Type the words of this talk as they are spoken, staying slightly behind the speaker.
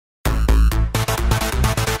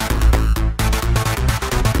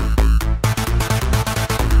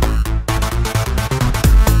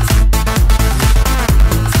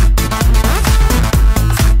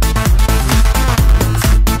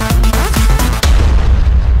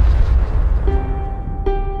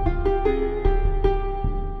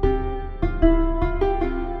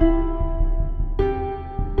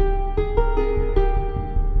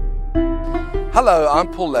Hello,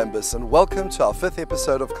 I'm Paul Lambis and welcome to our 5th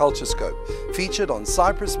episode of Culturescope, featured on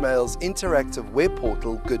Cyprus Mail's interactive web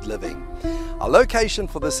portal Good Living. Our location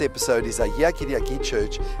for this episode is Agia Kyriaki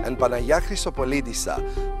Church and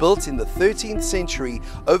Chrysopolitissa, built in the 13th century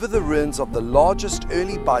over the ruins of the largest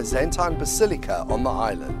early Byzantine basilica on the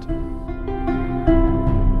island.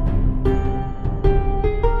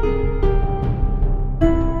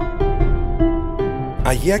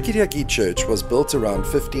 Agia Kyriaki Church was built around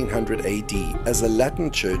 1500 AD as a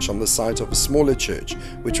Latin church on the site of a smaller church,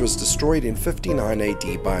 which was destroyed in 59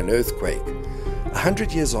 AD by an earthquake.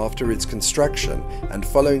 100 years after its construction and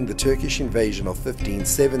following the Turkish invasion of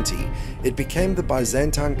 1570, it became the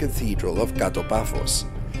Byzantine cathedral of Pafos.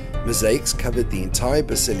 Mosaics covered the entire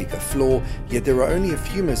basilica floor, yet there are only a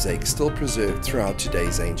few mosaics still preserved throughout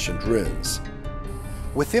today's ancient ruins.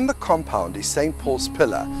 Within the compound is St. Paul's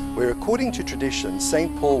Pillar, where according to tradition,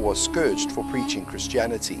 St. Paul was scourged for preaching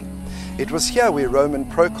Christianity. It was here where Roman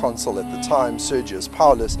proconsul at the time, Sergius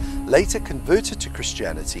Paulus, later converted to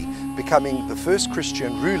Christianity, becoming the first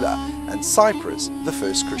Christian ruler and Cyprus the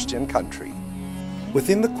first Christian country.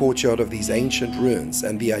 Within the courtyard of these ancient ruins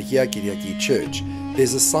and the Agia Kyriaki Church,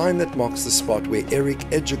 there's a sign that marks the spot where Erik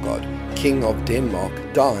Ejegod, King of Denmark,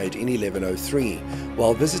 died in 1103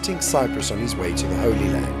 while visiting Cyprus on his way to the Holy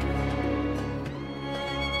Land.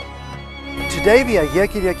 Today the Agia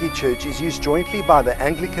Kyriaki Church is used jointly by the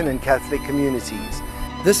Anglican and Catholic communities.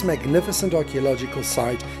 This magnificent archaeological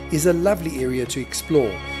site is a lovely area to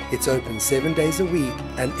explore. It's open 7 days a week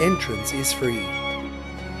and entrance is free.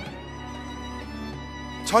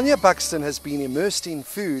 Tonia Buxton has been immersed in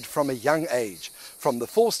food from a young age, from the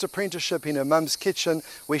forced apprenticeship in her mum's kitchen,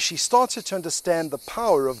 where she started to understand the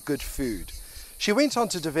power of good food. She went on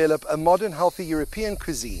to develop a modern, healthy European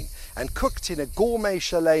cuisine and cooked in a gourmet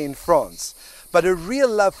chalet in France. But her real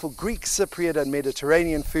love for Greek, Cypriot and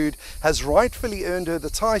Mediterranean food has rightfully earned her the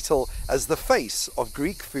title as the face of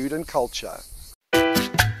Greek food and culture.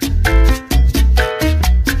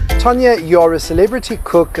 Tonia, you are a celebrity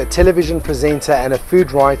cook, a television presenter and a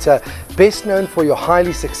food writer, best known for your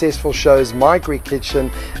highly successful shows My Greek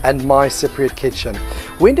Kitchen and My Cypriot Kitchen.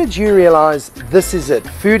 When did you realize this is it?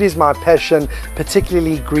 Food is my passion,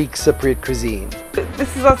 particularly Greek Cypriot cuisine.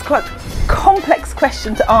 This is quite a complex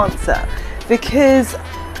question to answer because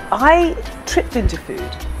I tripped into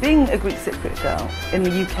food. Being a Greek Cypriot girl in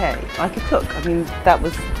the UK, I could cook. I mean, that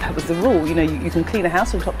was the rule. You know, you can clean a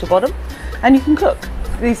house from top to bottom and you can cook.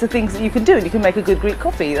 These are things that you can do, and you can make a good Greek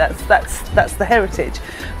coffee. That's the heritage.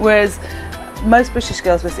 Whereas most British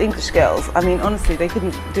girls, most English girls, I mean, honestly, they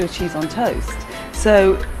couldn't do a cheese on toast.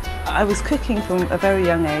 So I was cooking from a very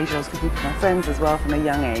young age. I was cooking for my friends as well from a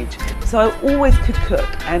young age. So I always could cook,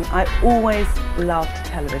 and I always loved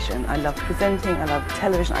television. I loved presenting, I loved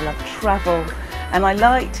television, I loved travel, and I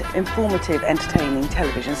liked informative, entertaining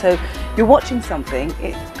television. So you're watching something,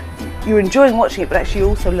 you're enjoying watching it, but actually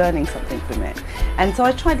also learning something from it. And so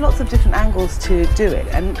I tried lots of different angles to do it.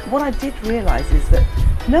 And what I did realise is that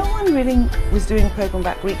no one really was doing a programme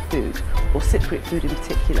about Greek food, or Cypriot food in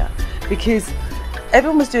particular, because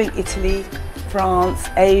everyone was doing Italy, France,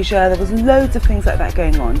 Asia. There was loads of things like that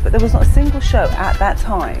going on, but there was not a single show at that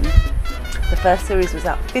time. The first series was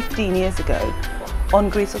out 15 years ago on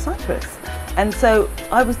Greece or Cyprus. And so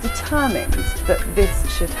I was determined that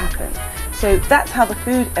this should happen. So that's how the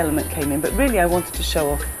food element came in, but really I wanted to show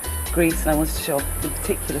off Greece and I wanted to show off in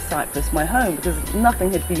particular Cyprus, my home, because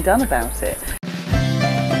nothing had been done about it.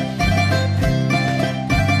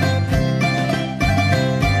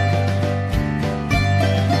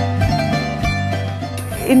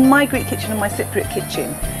 In My Greek Kitchen and My Cypriot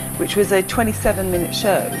Kitchen, which was a 27-minute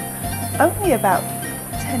show, only about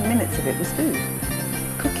 10 minutes of it was food.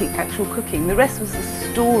 Cooking, actual cooking. The rest was the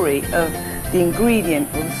story of the ingredient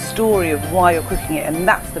or the story of why you're cooking it, and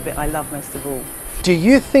that's the bit I love most of all. Do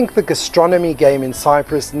you think the gastronomy game in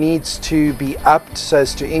Cyprus needs to be upped so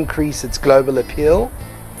as to increase its global appeal?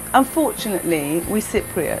 Unfortunately, we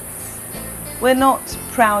Cypriots, we're not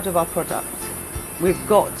proud of our product. We've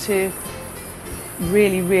got to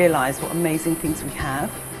really realise what amazing things we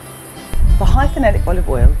have. For high phenolic olive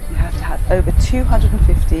oil, you have to have over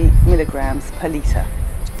 250 milligrams per litre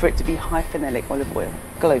for it to be high phenolic olive oil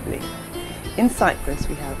globally. In Cyprus,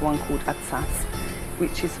 we have one called Atsas,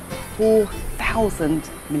 which is 4,000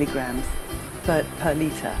 milligrams per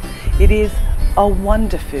litre. It is a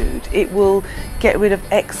wonder food. It will get rid of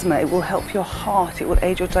eczema, it will help your heart, it will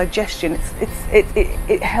aid your digestion,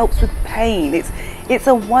 it helps with pain. It's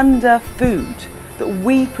a wonder food that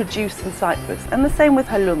we produce in Cyprus. And the same with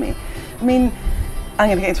halloumi. I mean, I'm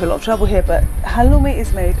going to get into a lot of trouble here, but halloumi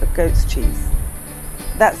is made of goat's cheese.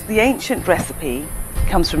 That's the ancient recipe,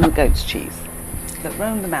 comes from the goat's cheese. that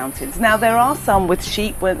roam the mountains. Now there are some with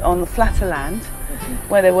sheep when on the flatter land,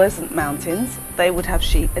 where there wasn't mountains, they would have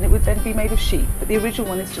sheep, and it would then be made of sheep. But the original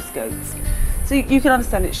one is just goats. So you can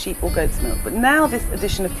understand it's sheep or goat's milk. But now this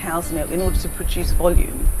addition of cow's milk in order to produce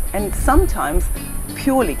volume, and sometimes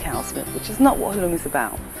purely cow's milk, which is not what halloumi is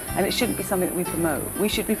about. And it shouldn't be something that we promote. We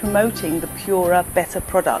should be promoting the purer, better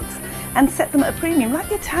products and set them at a premium like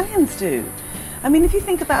the Italians do. I mean, if you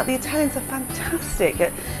think about the Italians are fantastic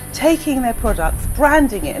at taking their products,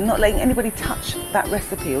 branding it and not letting anybody touch that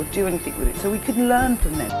recipe or do anything with it. So we can learn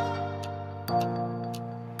from them.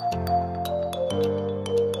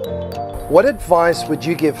 What advice would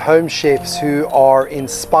you give home chefs who are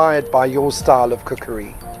inspired by your style of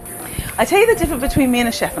cookery? I tell you the difference between me and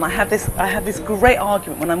a chef, and I have this great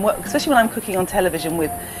argument when especially when I'm cooking on television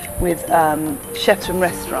with chefs from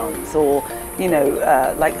restaurants, or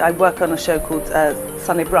like I work on a show called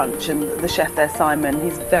Sunday Brunch, and the chef there, Simon,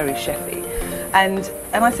 he's very chefy, and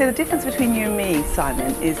I say the difference between you and me,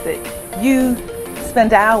 Simon, is that you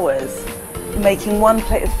spend hours making one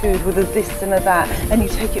plate of food with a this and a that, and you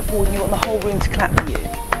take it forward and you want the whole room to clap for you.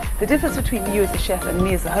 The difference between you as a chef and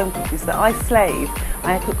me as a home cook is that I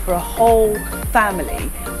cook for a whole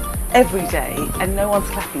family every day, and no one's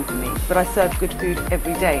clapping for me, but I serve good food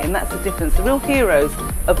every day, and that's the difference. The real heroes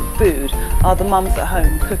of food are the mums at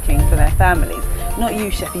home cooking for their families, not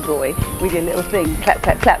you, chefy boy, with your little thing, clap,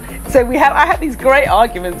 clap, clap. So I have these great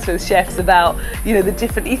arguments with chefs about, the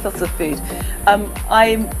different ethos of food.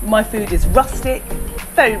 My food is rustic,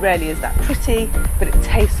 very rarely is that pretty, but it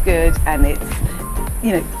tastes good and it's,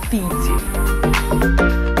 feeds you.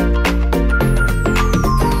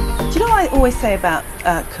 Do you know what I always say about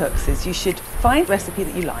cooks is you should find a recipe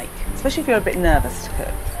that you like, especially if you're a bit nervous to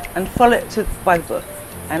cook, and follow it by the book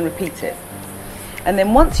and repeat it. And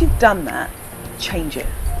then once you've done that, change it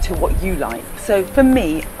to what you like. So for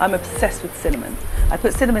me, I'm obsessed with cinnamon. I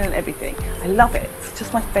put cinnamon in everything. I love it. It's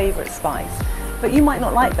just my favourite spice. But you might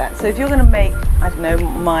not like that. So if you're going to make,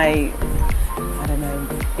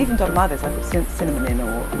 even dolmades I put cinnamon in,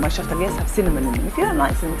 or my chaftalieres have cinnamon in them. If you don't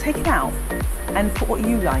like cinnamon, take it out and put what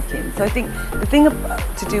you like in. So I think the thing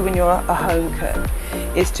to do when you're a home cook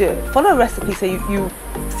is to follow a recipe so you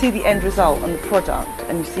see the end result on the product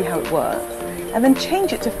and you see how it works, and then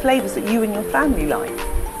change it to flavours that you and your family like.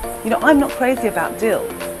 I'm not crazy about dill,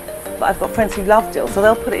 but I've got friends who love dill, so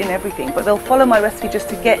they'll put it in everything, but they'll follow my recipe just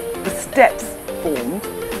to get the steps formed,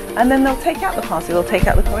 and then they'll take out the parsley, they'll take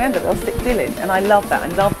out the coriander, they'll stick dill in, and I love that. I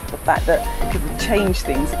love the fact that people change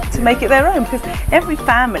things to make it their own, because every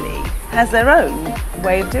family has their own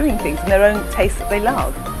way of doing things and their own taste that they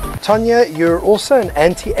love. Tonia, you're also an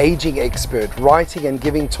anti-aging expert, writing and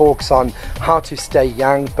giving talks on how to stay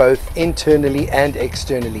young both internally and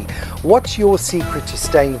externally. What's your secret to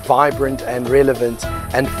staying vibrant and relevant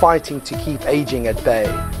and fighting to keep aging at bay?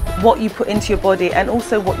 What you put into your body and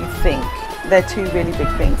also what you think. They're two really big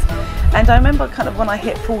things. And I remember kind of when I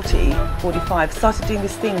hit 40, 45, started doing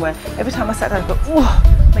this thing where every time I sat down I'd go,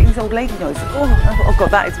 oh, make these old lady noises. Oh, and I thought, oh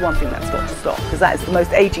God, that is one thing that's got to stop, because that is the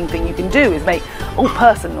most aging thing you can do, is make old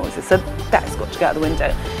person noises. So that's got to go out the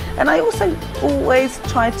window. And I also always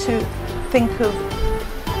try to think of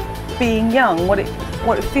being young, what it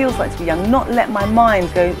feels like to be young, not let my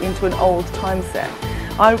mind go into an old time set.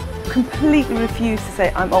 I completely refuse to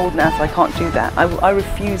say I'm old now so I can't do that. I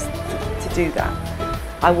refuse to do that.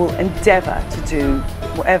 I will endeavour to do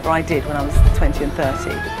whatever I did when I was 20 and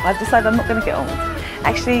 30. I've decided I'm not going to get old.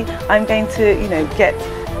 Actually, I'm going to, get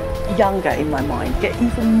younger in my mind, get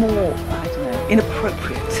even more,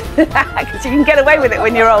 inappropriate, because you can get away with it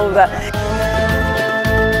when you're older.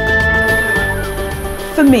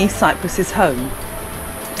 For me, Cyprus is home.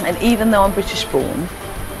 And even though I'm British born,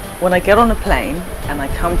 when I get on a plane and I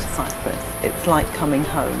come to Cyprus, it's like coming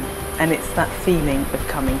home. And it's that feeling of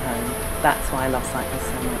coming home. That's why I love Cyprus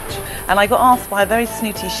so much. And I got asked by a very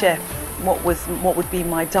snooty chef what would be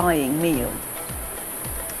my dying meal.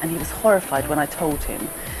 And he was horrified when I told him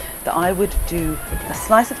that I would do a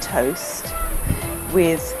slice of toast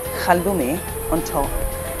with halloumi on top,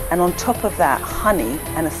 and on top of that honey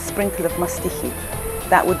and a sprinkle of mastiki.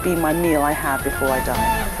 That would be my meal I have before I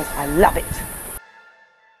die, because I love it.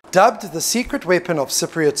 Dubbed the secret weapon of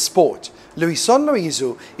Cypriot sport,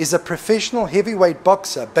 Loizou is a professional heavyweight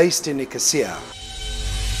boxer based in Nicosia.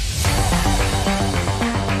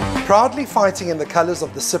 Proudly fighting in the colours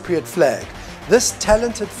of the Cypriot flag, this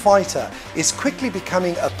talented fighter is quickly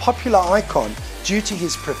becoming a popular icon due to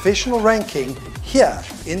his professional ranking here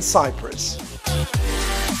in Cyprus.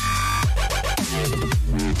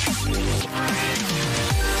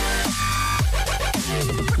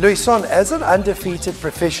 Louison, as an undefeated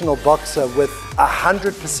professional boxer with a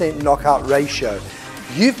 100% knockout ratio,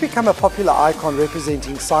 you've become a popular icon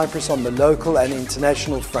representing Cyprus on the local and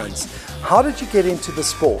international fronts. How did you get into the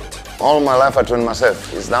sport? All my life I train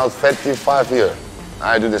myself. It's now 35 years.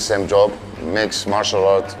 I do the same job, mix martial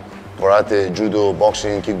art, karate, judo,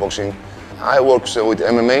 boxing, kickboxing. I work with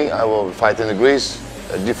MMA, I will fight in Greece,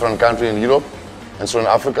 a different country in Europe, and so in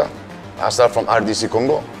Africa. I start from RDC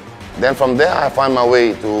Congo. Then from there I find my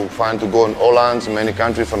way to go in Holland, many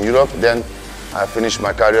countries from Europe. Then I finish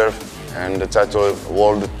my career and the title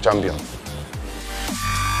world champion.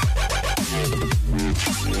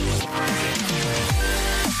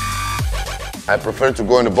 I prefer to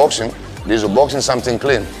go into boxing. Because boxing something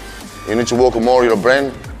clean. You need to work more your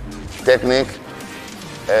brain, technique.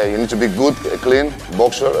 You need to be good, a clean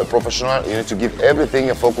boxer, a professional. You need to give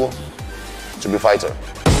everything a focus to be fighter.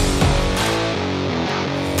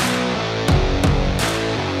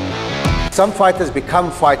 Some fighters become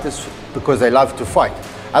fighters because they love to fight.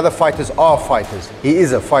 Other fighters are fighters. He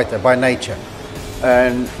is a fighter by nature.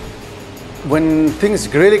 And when things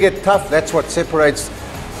really get tough, that's what separates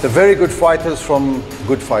the very good fighters from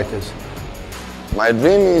good fighters. My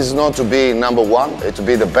dream is not to be number one, to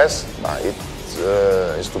be the best, but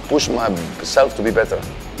it's to push myself to be better.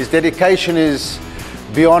 His dedication is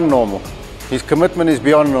beyond normal. His commitment is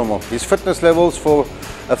beyond normal. His fitness levels for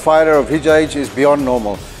a fighter of his age is beyond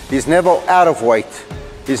normal. He's never out of weight.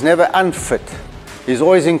 He's never unfit. He's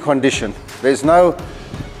always in condition. There's no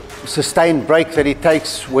sustained break that he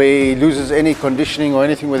takes where he loses any conditioning or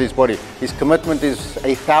anything with his body. His commitment is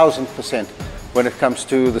 1,000% when it comes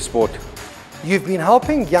to the sport. You've been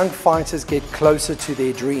helping young fighters get closer to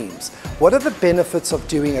their dreams. What are the benefits of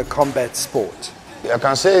doing a combat sport? I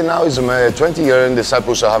can say now it's 20 years in the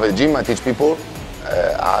Cyprus. I have a gym, I teach people.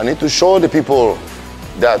 I need to show the people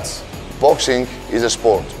that boxing is a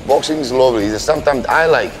sport. Boxing is lovely. It's sometimes I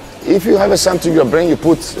like. If you have something in your brain, you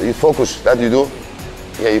focus that you do,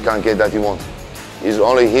 yeah, you can get that you want. It's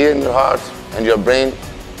only here in your heart and your brain.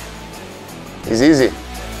 It's easy.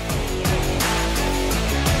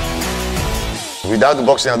 Without the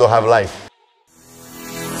boxing, I don't have life.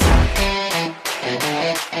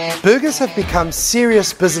 Burgers have become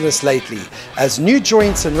serious business lately as new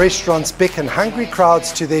joints and restaurants beckon hungry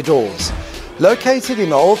crowds to their doors. Located in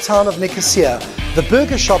the old town of Nicosia, the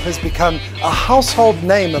burger shop has become a household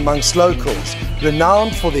name amongst locals,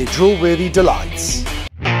 renowned for their drool-worthy delights.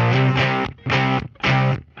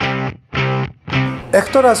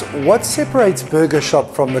 Ektoras, what separates Burger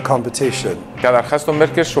Shop from the competition? Καταρχάς το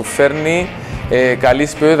Burger Shop φέρνει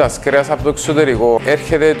καλής ποιότητας κρέας από το εξωτερικό.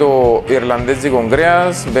 Έρχεται το Ιρλανδέζικο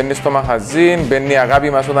κρέας, μπαίνει στο μαχαζί, μπαίνει η αγάπη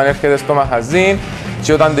μας όταν έρχεται στο μαχαζί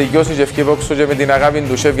και όταν τελειώσει και ευκεί πόξω και με την αγάπη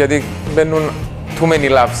του σεφ γιατί μπαίνουν too many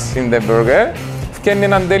loves in the burger, φτιάχνει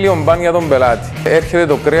έναν τέλειο μπαν για τον πελάτη. Έρχεται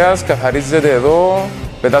το κρέας, καθαρίζεται εδώ,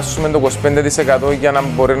 πετάσουμε το 25% για να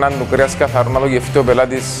μπορεί να είναι το κρέας καθαρό, να το γευτεί ο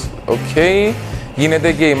πελάτης ok.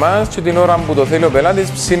 Γίνεται και εμάς και την ώρα που το θέλει ο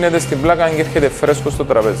πελάτης ψήνεται στην πλάκα και έρχεται φρέσκο στο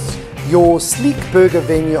τραπέζι. Your sleek burger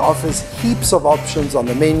venue offers heaps of options on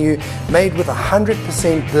the menu made with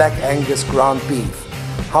 100% black Angus ground beef.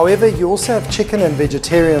 However, you also have chicken and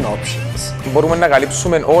vegetarian options. Μπορούμε να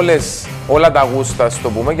καλύψουμε όλα τα γούστα, στο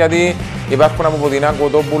πούμε, γιατί υπάρχουν από ποτινά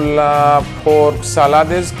κοτόπουλα, pork,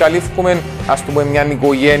 σαλάτες. Καλύφουμε, ας το πούμε, μια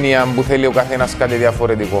οικογένεια που θέλει ο καθένας κάτι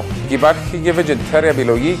διαφορετικό. Και υπάρχει και vegetarian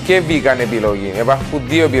επιλογή και vegan επιλογή. Υπάρχουν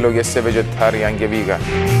δύο επιλογές σε vegetarian και vegan.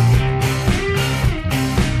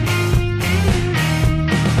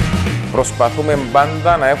 Προσπαθούμε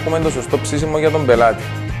πάντα να έχουμε το σωστό ψήσιμο για τον πελάτη.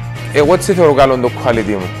 Εγώ έτσι θεωρώ καλό το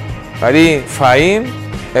quality μου. Δηλαδή, φαΐ,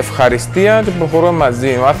 ευχαριστία και προχωρούμε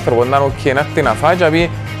μαζί. Ο άνθρωπος να είναι ok, να έρθει να φάει και να πει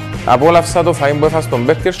απόλαυσα το φαΐ που έφα στον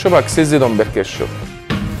Burger Shop, αξίζει τον Burger Shop.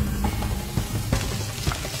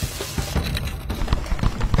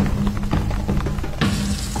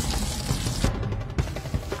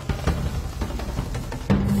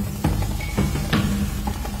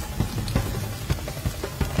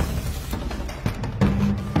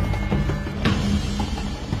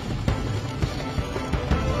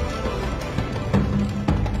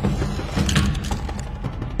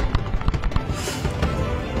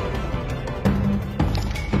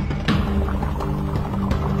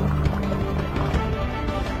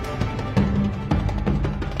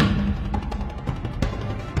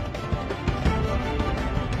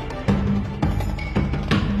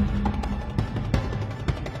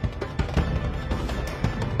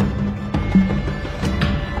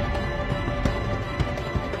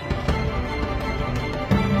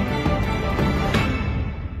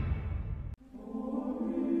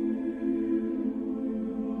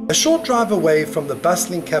 A short drive away from the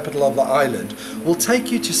bustling capital of the island will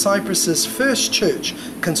take you to Cyprus's first church,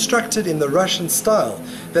 constructed in the Russian style,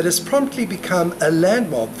 that has promptly become a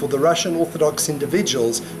landmark for the Russian Orthodox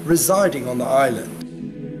individuals residing on the island.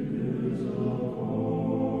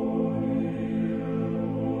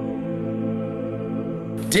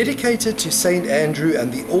 Dedicated to Saint Andrew and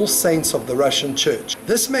the All Saints of the Russian Church,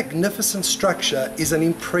 this magnificent structure is an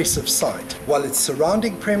impressive sight, while its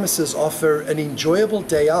surrounding premises offer an enjoyable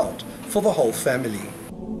day out for the whole family.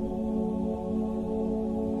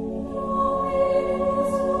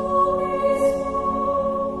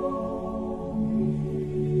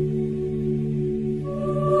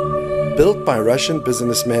 Built by Russian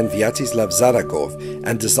businessman Vyacheslav Zarakov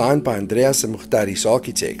and designed by Andreas and Mukhtaris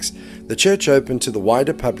architects, the church opened to the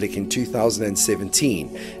wider public in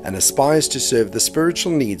 2017 and aspires to serve the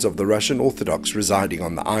spiritual needs of the Russian Orthodox residing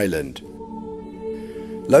on the island.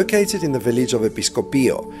 Located in the village of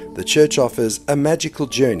Episkopeio, the church offers a magical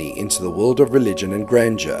journey into the world of religion and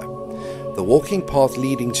grandeur. The walking path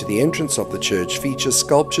leading to the entrance of the church features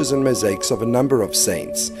sculptures and mosaics of a number of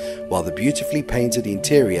saints, while the beautifully painted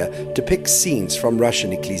interior depicts scenes from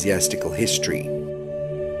Russian ecclesiastical history.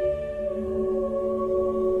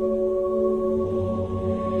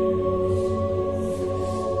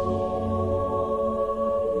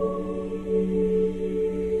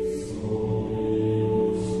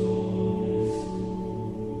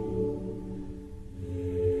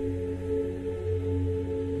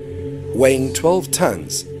 Weighing 12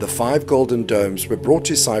 tons, the 5 golden domes were brought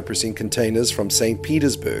to Cyprus in containers from St.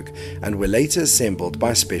 Petersburg and were later assembled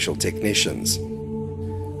by special technicians.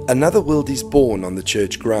 Another world is born on the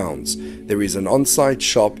church grounds. There is an on-site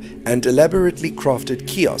shop and elaborately crafted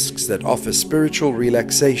kiosks that offer spiritual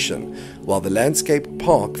relaxation, while the landscape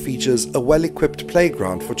park features a well-equipped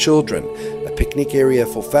playground for children, a picnic area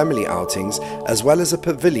for family outings, as well as a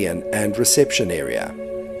pavilion and reception area.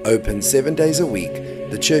 Open 7 days a week,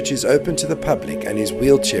 the church is open to the public and is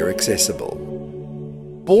wheelchair accessible.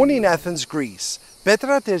 Born in Athens, Greece,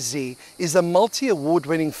 Petra Terzi is a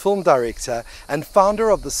multi-award-winning film director and founder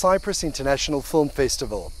of the Cyprus International Film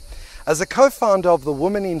Festival. As a co-founder of the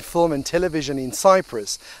Women in Film and Television in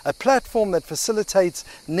Cyprus, a platform that facilitates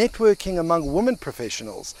networking among women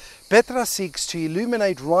professionals, Petra seeks to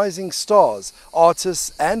illuminate rising stars,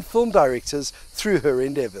 artists and film directors through her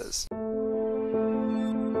endeavors.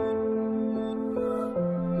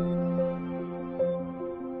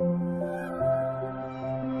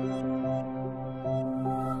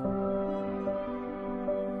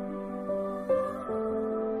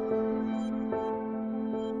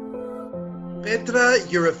 Petra,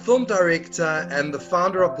 you're a film director and the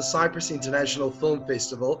founder of the Cyprus International Film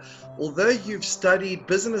Festival. Although you've studied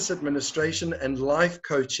business administration and life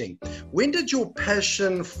coaching, when did your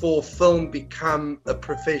passion for film become a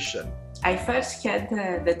profession? I first had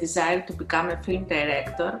the desire to become a film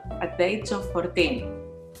director at the age of 14.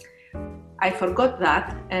 I forgot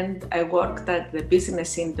that and I worked at the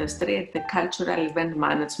business industry at the cultural event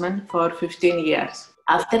management for 15 years.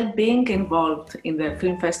 After being involved in the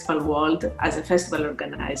film festival world as a festival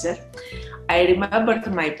organizer, I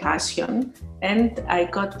remembered my passion and I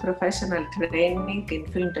got professional training in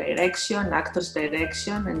film direction, actors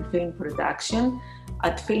direction and film production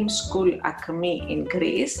at Film School Acme in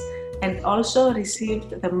Greece, and also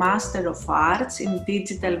received the Master of Arts in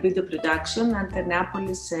Digital Video Production at the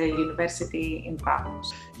Neapolis University in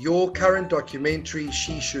Pafos. Your current documentary,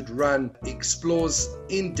 She Should Run, explores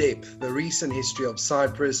in depth the recent history of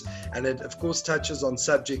Cyprus, and it of course touches on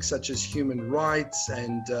subjects such as human rights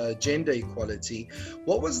and gender equality.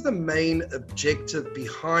 What was the main objective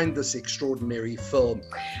behind this extraordinary film?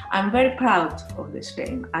 I'm very proud of this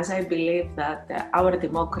film, as I believe that our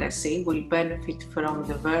democracy will benefit from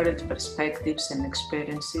the varied perspectives and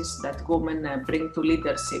experiences that women bring to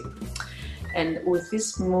leadership. And with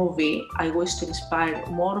this movie, I wish to inspire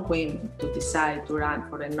more women to decide to run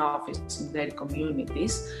for an office in their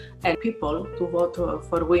communities and people to vote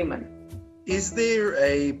for women. Is there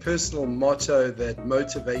a personal motto that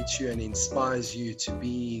motivates you and inspires you to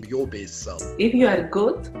be your best self? If you are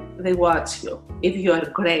good, they watch you. If you are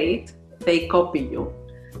great, they copy you.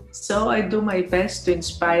 So I do my best to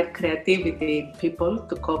inspire creativity in people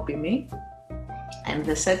to copy me. And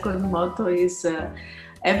the second motto is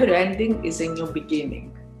every ending is a new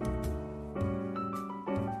beginning.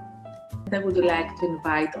 I would like to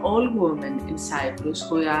invite all women in Cyprus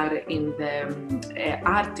who are in the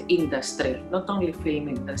art industry, not only film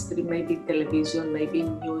industry, maybe television, maybe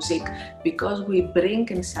music, because we bring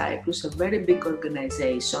in Cyprus a very big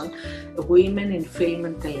organization, Women in Film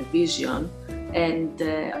and Television, And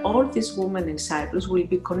all these women in Cyprus will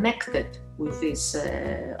be connected with this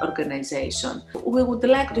organization. We would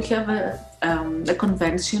like to have a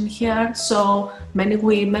convention here, so many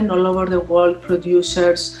women all over the world,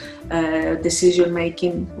 producers,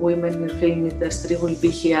 decision-making women in the film industry will be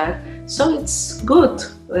here. So it's good,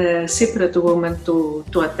 Cypriot women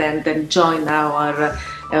to attend and join our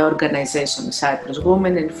organization, Cyprus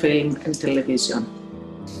Women in Film and Television.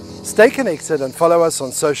 Stay connected and follow us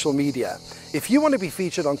on social media. If you want to be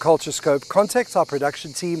featured on Culturescope, contact our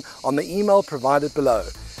production team on the email provided below.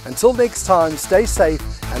 Until next time, stay safe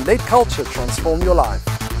and let culture transform your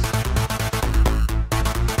life.